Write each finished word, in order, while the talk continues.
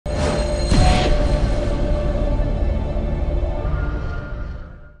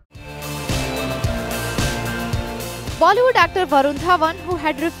Bollywood actor Varun Dhawan, who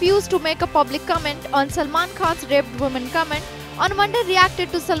had refused to make a public comment on Salman Khan's raped woman comment, on Monday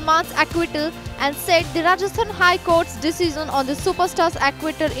reacted to Salman's acquittal and said the Rajasthan High Court's decision on the superstar's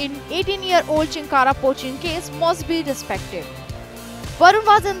acquittal in 18-year-old chinkara poaching case must be respected. Varun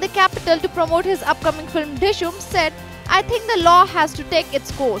was in the capital to promote his upcoming film Dishum, said, "I think the law has to take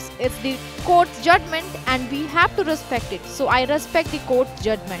its course. It's the court's judgment and we have to respect it. So I respect the court's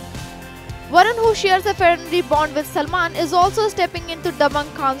judgment." Varun, who shares a friendly bond with Salman, is also stepping into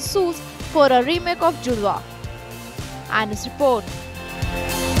Salman Khan's shoes for a remake of Judwa. And his report.